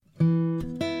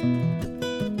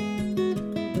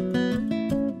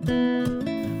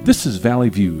This is Valley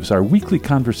Views, our weekly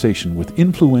conversation with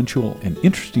influential and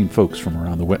interesting folks from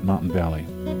around the Wet Mountain Valley.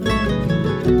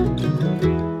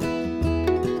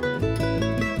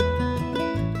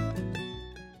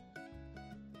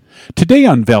 Today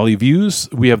on Valley Views,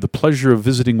 we have the pleasure of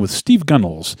visiting with Steve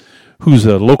Gunnels, who's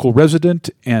a local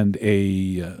resident and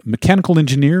a mechanical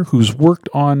engineer who's worked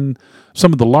on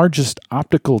some of the largest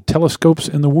optical telescopes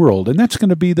in the world, and that's going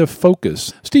to be the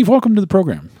focus. Steve, welcome to the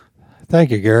program.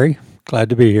 Thank you, Gary.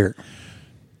 Glad to be here.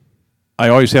 I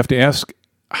always have to ask,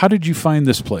 how did you find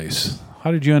this place?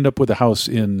 How did you end up with a house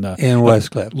in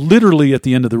Westcliff? Literally at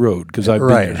the end of the road, because I've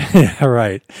been there.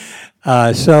 Right.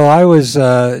 So I was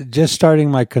just starting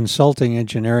my consulting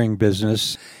engineering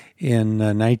business in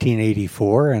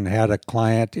 1984 and had a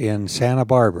client in Santa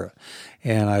Barbara.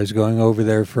 And I was going over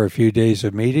there for a few days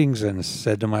of meetings and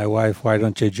said to my wife, why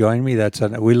don't you join me?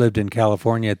 We lived in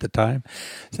California at the time.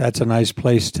 So that's a nice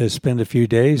place to spend a few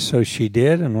days. So she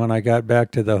did. And when I got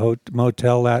back to the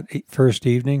motel that first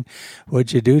evening,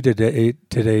 what'd you do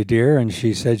today, dear? And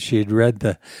she said she had read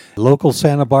the local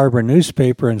Santa Barbara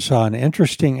newspaper and saw an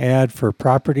interesting ad for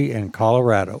property in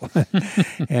Colorado.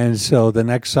 And so the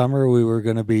next summer we were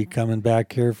going to be coming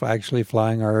back here, actually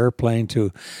flying our airplane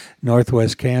to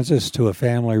Northwest Kansas to a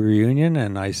family reunion,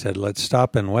 and I said, let's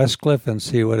stop in Westcliff and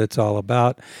see what it's all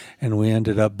about. And we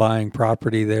ended up buying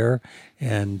property there,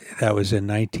 and that was in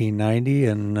 1990,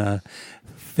 and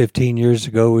 15 years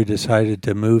ago we decided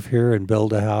to move here and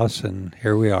build a house, and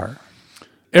here we are.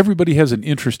 Everybody has an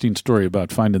interesting story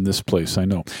about finding this place, I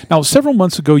know. Now, several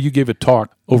months ago you gave a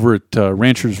talk over at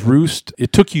Rancher's Roost.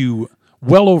 It took you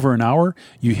well over an hour.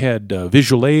 You had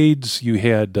visual aids, you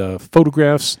had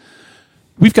photographs.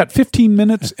 We've got 15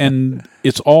 minutes, and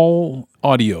it's all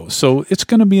audio, so it's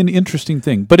going to be an interesting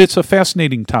thing. But it's a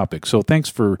fascinating topic, so thanks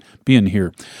for being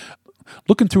here.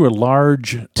 Looking through a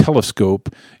large telescope,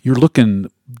 you're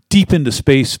looking deep into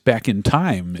space back in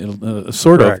time,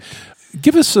 sort Correct. of.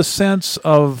 Give us a sense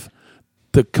of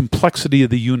the complexity of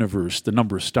the universe, the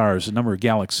number of stars, the number of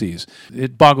galaxies.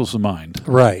 It boggles the mind.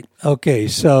 Right. Okay.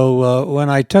 So when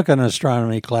I took an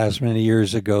astronomy class many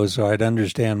years ago, so I'd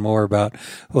understand more about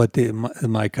what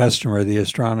my customer, the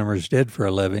astronomers, did for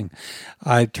a living,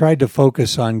 I tried to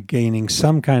focus on gaining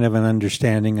some kind of an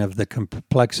understanding of the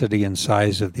complexity and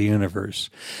size of the universe.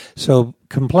 So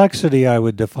complexity I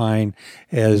would define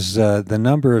as the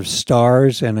number of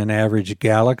stars in an average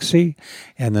galaxy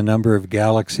and the number of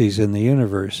galaxies in the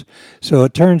universe. So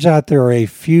it turns out there are a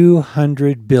few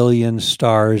 100 billion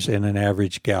stars in an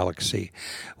average galaxy.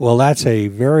 Well, that's a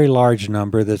very large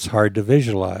number that's hard to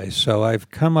visualize. So I've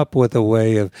come up with a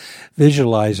way of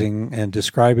visualizing and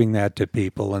describing that to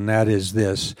people, and that is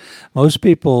this. Most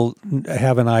people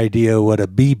have an idea what a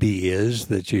BB is,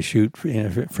 that you shoot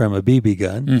from a BB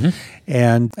gun. Mm-hmm.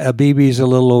 And a BB is a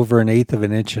little over 1/8 of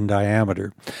an inch in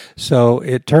diameter. So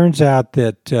it turns out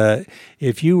that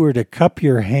if you were to cup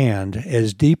your hand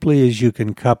as deeply as you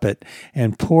can cup it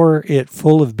and pour it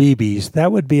full of BBs,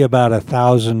 that would be about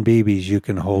 1,000 BBs you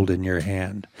can hold in your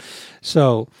hand.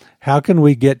 So how can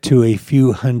we get to a few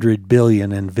 100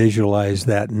 billion and visualize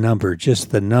that number, just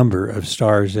the number of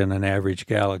stars in an average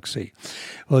galaxy?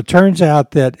 Well, it turns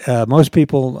out that most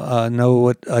people know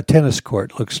what a tennis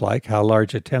court looks like, how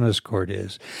large a tennis court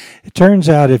is. It turns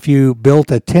out if you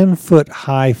built a 10-foot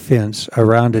high fence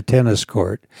around a tennis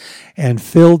court and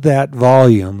filled that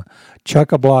volume,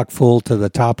 chuck-a-block full to the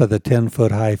top of the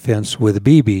 10-foot high fence with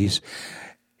BBs,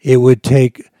 it would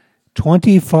take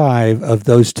 25 of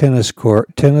those tennis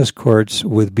courts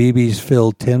with BBs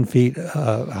filled 10 feet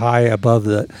high above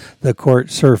the court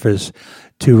surface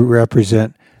to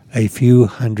represent a few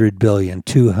 100 billion,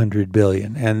 200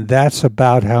 billion. And that's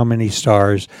about how many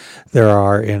stars there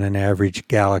are in an average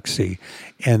galaxy.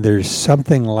 And there's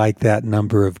something like that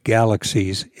number of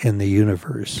galaxies in the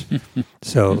universe.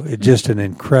 So it's just an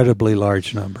incredibly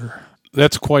large number.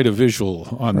 That's quite a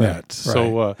visual on that.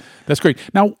 So that's great.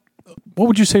 Now, what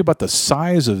would you say about the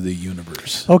size of the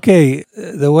universe? Okay,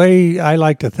 the way I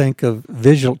like to think of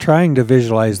trying to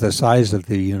visualize the size of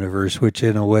the universe, which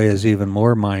in a way is even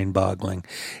more mind-boggling,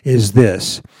 is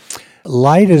this.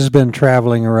 Light has been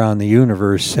traveling around the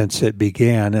universe since it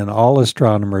began, and all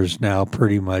astronomers now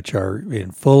pretty much are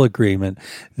in full agreement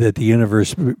that the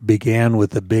universe began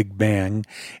with the Big Bang,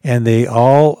 and they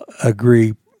all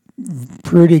agree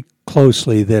pretty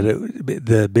closely that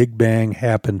the Big Bang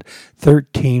happened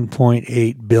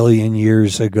 13.8 billion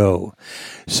years ago.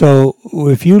 So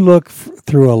if you look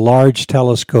through a large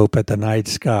telescope at the night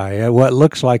sky, at what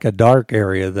looks like a dark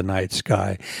area of the night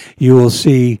sky, you will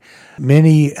see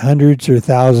many hundreds or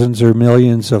thousands or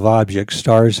millions of objects,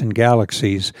 stars and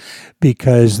galaxies,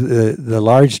 because the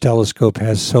large telescope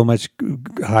has so much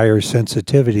higher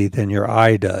sensitivity than your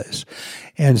eye does.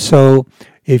 And so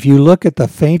if you look at the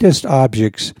faintest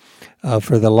objects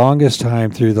for the longest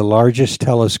time through the largest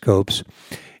telescopes,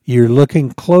 you're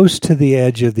looking close to the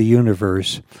edge of the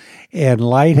universe, and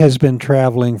light has been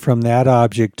traveling from that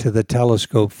object to the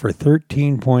telescope for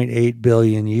 13.8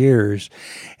 billion years.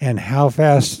 And how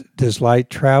fast does light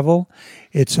travel?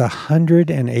 It's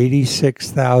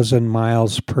 186,000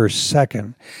 miles per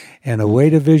second. And a way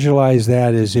to visualize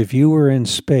that is if you were in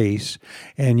space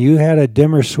and you had a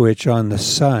dimmer switch on the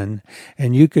sun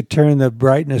and you could turn the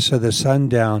brightness of the sun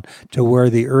down to where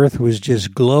the Earth was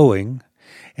just glowing,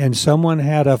 and someone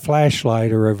had a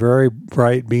flashlight or a very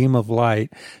bright beam of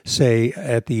light, say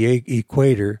at the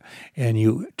equator, and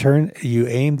you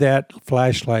aim that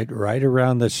flashlight right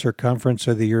around the circumference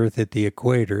of the Earth at the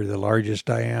equator, the largest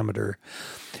diameter,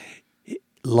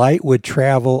 light would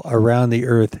travel around the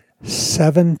Earth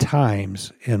 7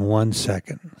 times in 1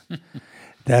 second.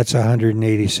 That's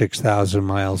 186,000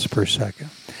 miles per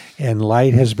second. And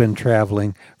light has been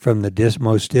traveling from the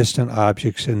most distant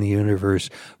objects in the universe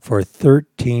for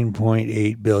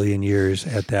 13.8 billion years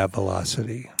at that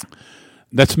velocity.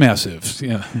 That's massive.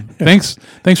 Yeah. Thanks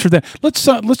for that. Let's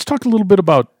talk a little bit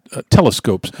about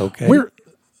telescopes. Okay.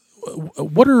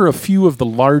 What are a few of the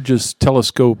largest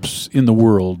telescopes in the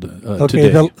world okay,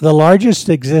 today? The largest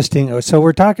existing, so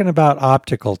we're talking about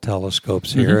optical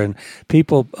telescopes here, and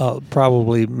people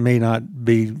probably may not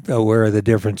be aware of the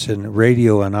difference in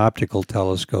radio and optical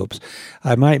telescopes.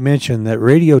 I might mention that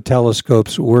radio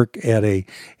telescopes work at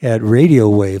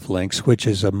radio wavelengths, which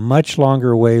is a much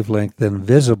longer wavelength than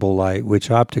visible light,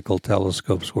 which optical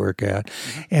telescopes work at.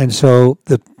 And so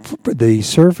the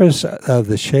surface of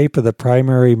the shape of the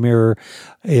primary mirror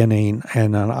in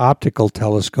an optical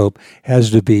telescope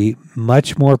has to be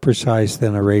much more precise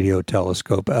than a radio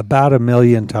telescope, about 1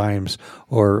 million times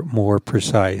or more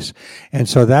precise. And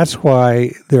so that's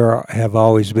why there have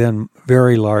always been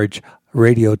very large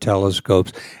radio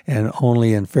telescopes, and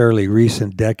only in fairly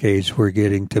recent decades we're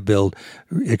getting to build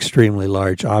extremely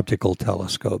large optical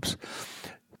telescopes.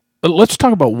 Let's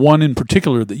talk about one in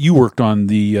particular that you worked on,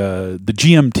 the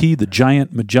GMT, the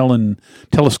Giant Magellan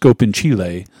Telescope in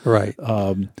Chile. Right.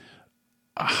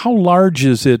 How large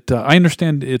is it? I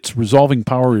understand its resolving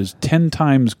power is 10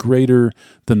 times greater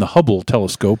than the Hubble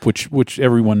telescope, which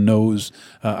everyone knows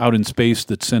out in space,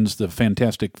 that sends the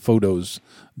fantastic photos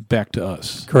back to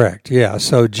us. Correct, yeah.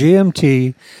 So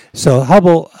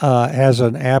Hubble has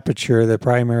an aperture, the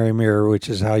primary mirror, which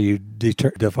is how you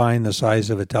define the size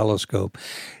of a telescope.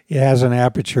 It has an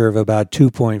aperture of about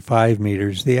 2.5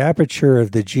 meters. The aperture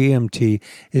of the GMT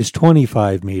is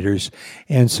 25 meters.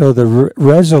 And so the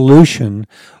resolution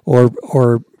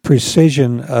or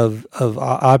precision of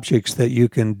objects that you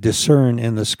can discern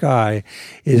in the sky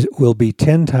will be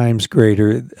 10 times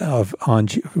greater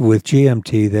with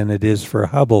GMT than it is for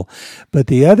Hubble. But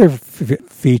the other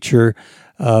feature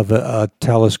of a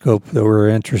telescope that we're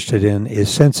interested in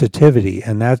is sensitivity,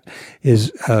 and that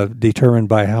is determined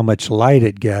by how much light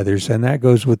it gathers, and that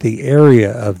goes with the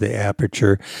area of the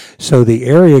aperture. So the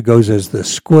area goes as the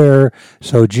square,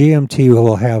 so GMT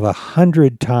will have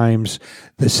 100 times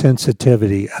the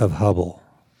sensitivity of Hubble.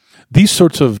 These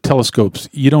sorts of telescopes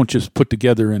you don't just put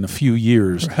together in a few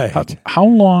years. Right. How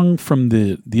long from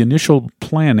the initial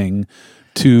planning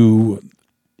to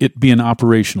it being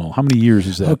operational? How many years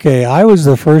is that? Okay, I was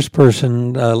the first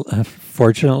person,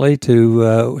 fortunately,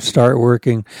 to start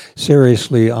working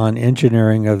seriously on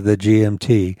engineering of the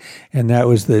GMT, and that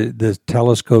was the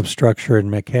telescope structure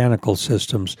and mechanical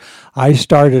systems. I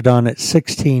started on it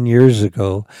 16 years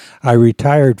ago. I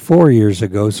retired 4 years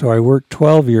ago, so I worked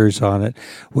 12 years on it.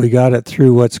 We got it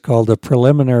through what's called a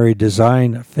preliminary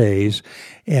design phase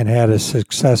and had a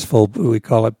successful, we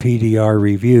call it PDR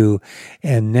review,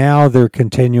 and now they're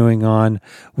continuing on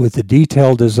with the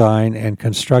detailed design and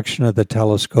construction of the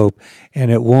telescope,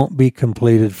 and it won't be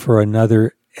completed for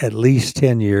another at least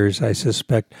 10 years, I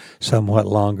suspect somewhat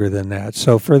longer than that.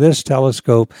 So for this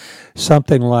telescope,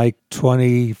 something like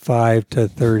 25 to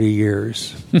 30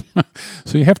 years.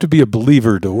 So you have to be a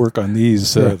believer to work on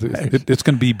these. It's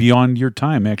going to be beyond your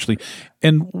time, actually.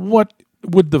 And what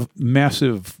would the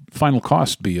massive final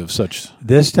cost be of such?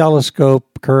 This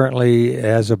telescope currently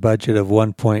has a budget of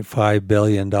 $1.5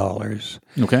 billion.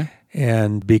 Okay.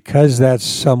 And because that's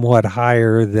somewhat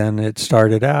higher than it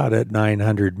started out at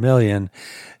 $900 million,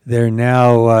 they're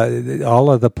now all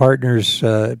of the partners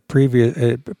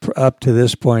previous up to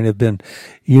this point have been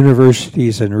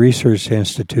universities and research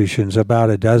institutions,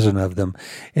 about a dozen of them,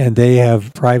 and they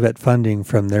have private funding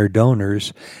from their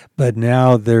donors. But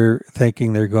now they're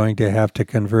thinking they're going to have to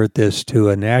convert this to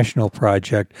a national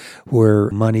project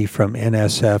where money from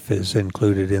NSF is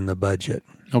included in the budget.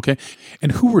 Okay.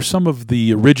 And who were some of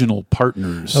the original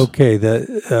partners? Okay,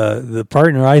 the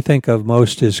partner I think of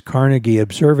most is Carnegie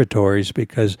Observatories,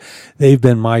 because they've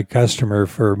been my customer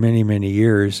for many, many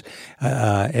years,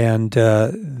 and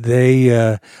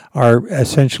they are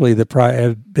essentially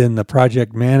have been the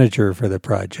project manager for the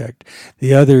project.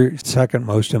 The other second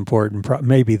most important,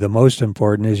 maybe the most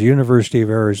important, is University of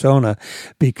Arizona,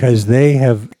 because they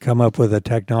have come up with a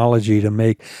technology to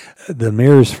make the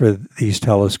mirrors for these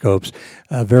telescopes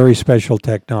a very special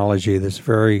technology that's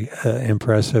very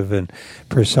impressive and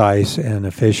precise and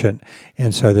efficient.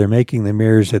 And so they're making the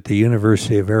mirrors at the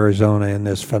University of Arizona in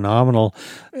this phenomenal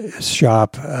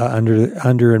shop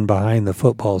under and behind the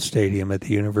football stadium at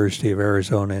the University of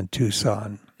Arizona in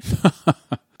Tucson.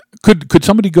 Could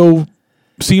somebody go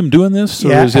see them doing this? Or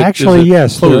Yeah, is it, actually,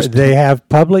 yes. closed? They have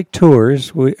public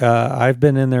tours. I've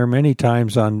been in there many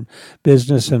times on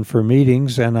business and for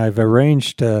meetings, and I've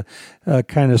arranged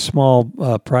kind of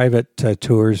small private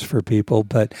tours for people.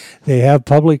 But they have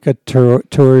public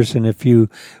tours, and if you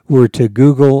were to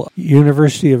Google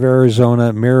University of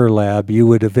Arizona Mirror Lab, you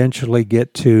would eventually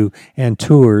get to, and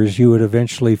tours, you would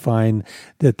eventually find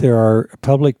that there are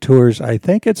public tours. I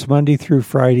think it's Monday through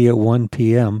Friday at 1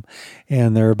 p.m.,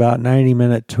 and they're about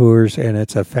 90-minute tours, and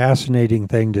it's a fascinating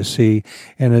thing to see.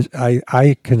 And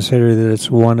I consider that it's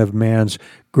one of man's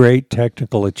great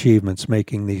technical achievements,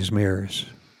 making these mirrors.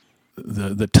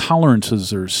 The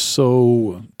tolerances are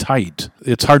so tight,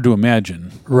 it's hard to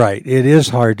imagine. Right. It is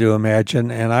hard to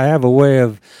imagine, and I have a way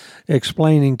of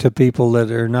explaining to people that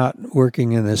are not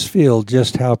working in this field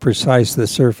just how precise the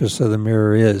surface of the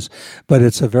mirror is. But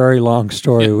it's a very long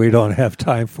story we don't have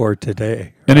time for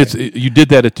today. And you did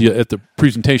that at the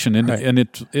presentation, and Right. and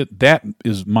that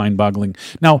is mind-boggling.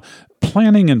 Now,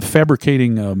 planning and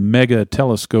fabricating a mega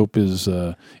telescope is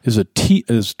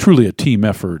truly a team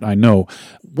effort, I know.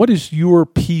 What is your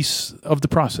piece of the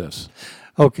process?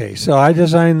 Okay, so I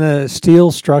design the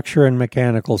steel structure and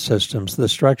mechanical systems. The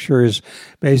structure is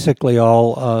basically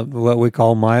all what we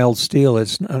call mild steel.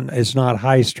 It's not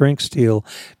high-strength steel,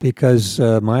 because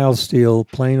mild steel,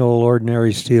 plain old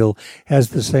ordinary steel, has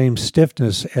the same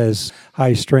stiffness as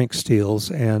high-strength steels.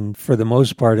 And for the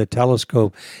most part, a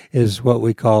telescope is what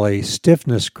we call a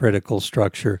stiffness-critical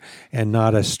structure and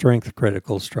not a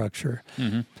strength-critical structure.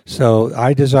 Mm-hmm. So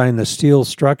I design the steel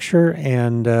structure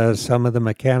and some of the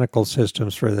mechanical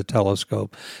systems for the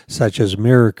telescope, such as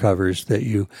mirror covers that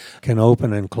you can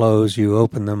open and close. You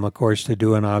open them, of course, to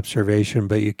do an observation,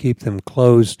 but you keep them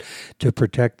closed to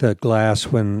protect the glass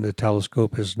when the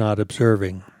telescope is not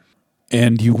observing.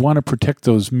 And you want to protect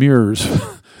those mirrors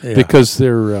Yeah. because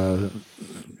they're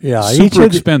Yeah, super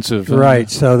expensive. Right.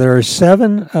 So there are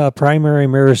 7 primary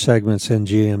mirror segments in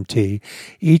GMT.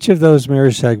 Each of those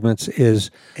mirror segments is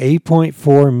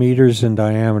 8.4 meters in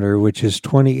diameter, which is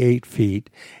 28 feet,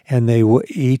 and they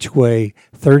each weigh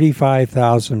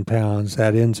 35,000 pounds.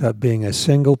 That ends up being a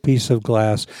single piece of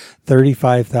glass,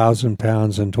 35,000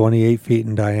 pounds and 28 feet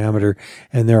in diameter.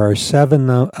 And there are 7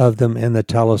 of them in the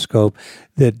telescope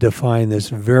that define this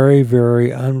very,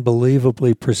 very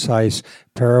unbelievably precise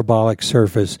parabolic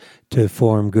surface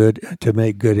to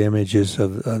make good images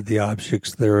of the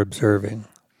objects they're observing.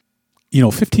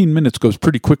 15 minutes goes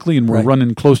pretty quickly, and we're Right.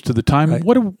 running close to the time. Right.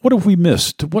 What have we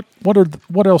missed?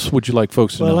 What else would you like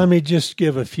folks to know? Well, let me just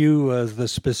give a few of the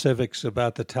specifics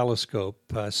about the telescope.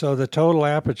 So the total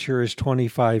aperture is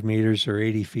 25 meters or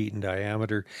 80 feet in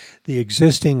diameter. The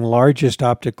existing largest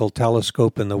optical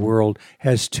telescope in the world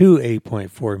has 2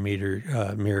 8.4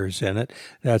 meter mirrors in it.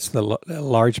 That's the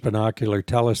Large Binocular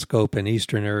Telescope in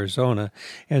eastern Arizona.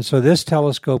 And so this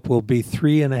telescope will be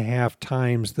 3.5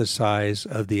 times the size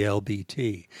of the LBT.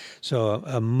 So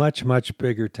a much, much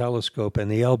bigger telescope, and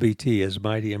the LBT is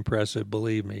mighty impressive,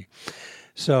 believe me.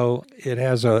 So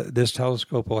this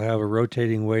telescope will have a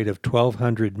rotating weight of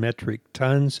 1,200 metric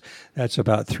tons. That's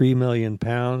about 3 million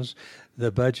pounds.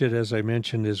 The budget, as I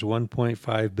mentioned, is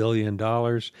 $1.5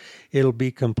 billion. It'll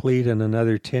be complete in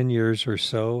another 10 years or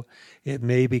so. It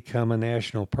may become a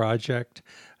national project,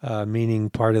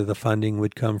 meaning part of the funding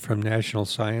would come from National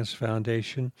Science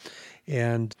Foundation.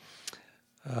 And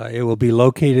It will be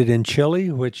located in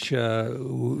Chile, which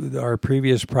our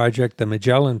previous project, the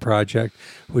Magellan project,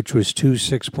 which was two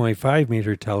 6.5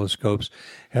 meter telescopes,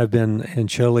 have been in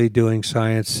Chile doing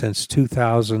science since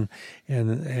 2000,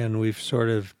 and we've sort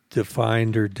of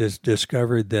defined or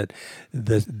discovered that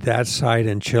that site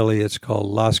in Chile, it's called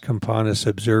Las Campanas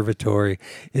Observatory,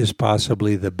 is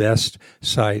possibly the best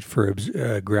site for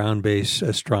ground-based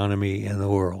astronomy in the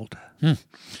world.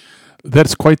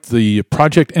 That's quite the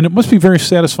project, and it must be very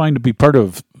satisfying to be part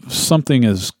of something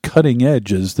as cutting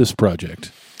edge as this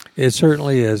project. It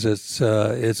certainly is.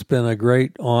 It's been a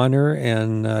great honor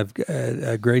and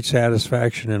a great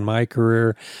satisfaction in my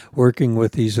career working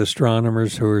with these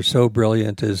astronomers who are so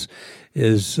brilliant. Is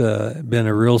been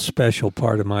a real special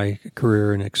part of my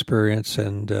career and experience,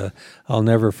 and I'll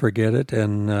never forget it.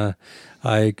 And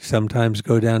I sometimes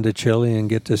go down to Chile and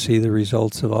get to see the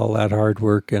results of all that hard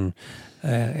work, and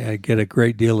I get a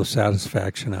great deal of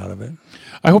satisfaction out of it.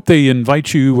 I hope they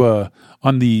invite you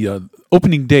on the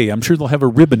opening day. I'm sure they'll have a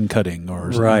ribbon cutting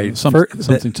or right.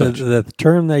 something such. The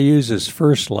term they use is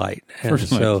first light.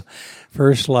 So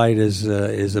first light is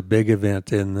a big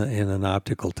event in an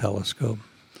optical telescope.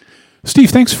 Steve,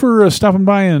 thanks for stopping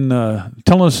by and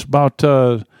telling us about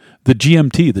the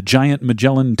GMT, the Giant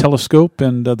Magellan Telescope,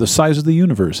 and the size of the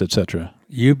universe, etc.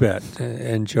 You bet.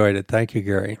 Enjoyed it. Thank you,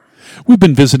 Gary. We've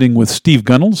been visiting with Steve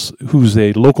Gunnels, who's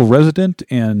a local resident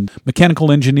and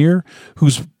mechanical engineer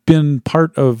who's been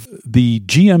part of the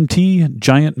GMT,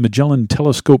 Giant Magellan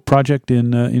Telescope project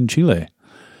in Chile.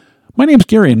 My name's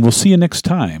Gary, and we'll see you next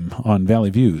time on Valley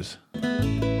Views.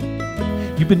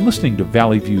 You've been listening to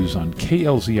Valley Views on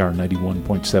KLZR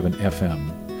 91.7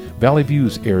 FM. Valley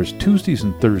Views airs Tuesdays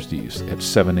and Thursdays at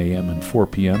 7 a.m. and 4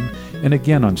 p.m. and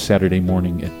again on Saturday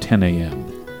morning at 10 a.m.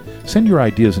 Send your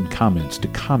ideas and comments to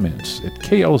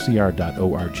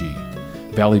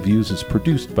comments@klzr.org. Valley Views is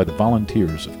produced by the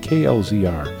volunteers of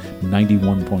KLZR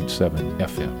 91.7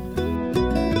 FM.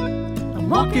 I'm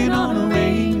walking on a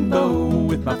rainbow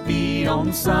with my feet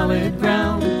on solid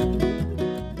ground.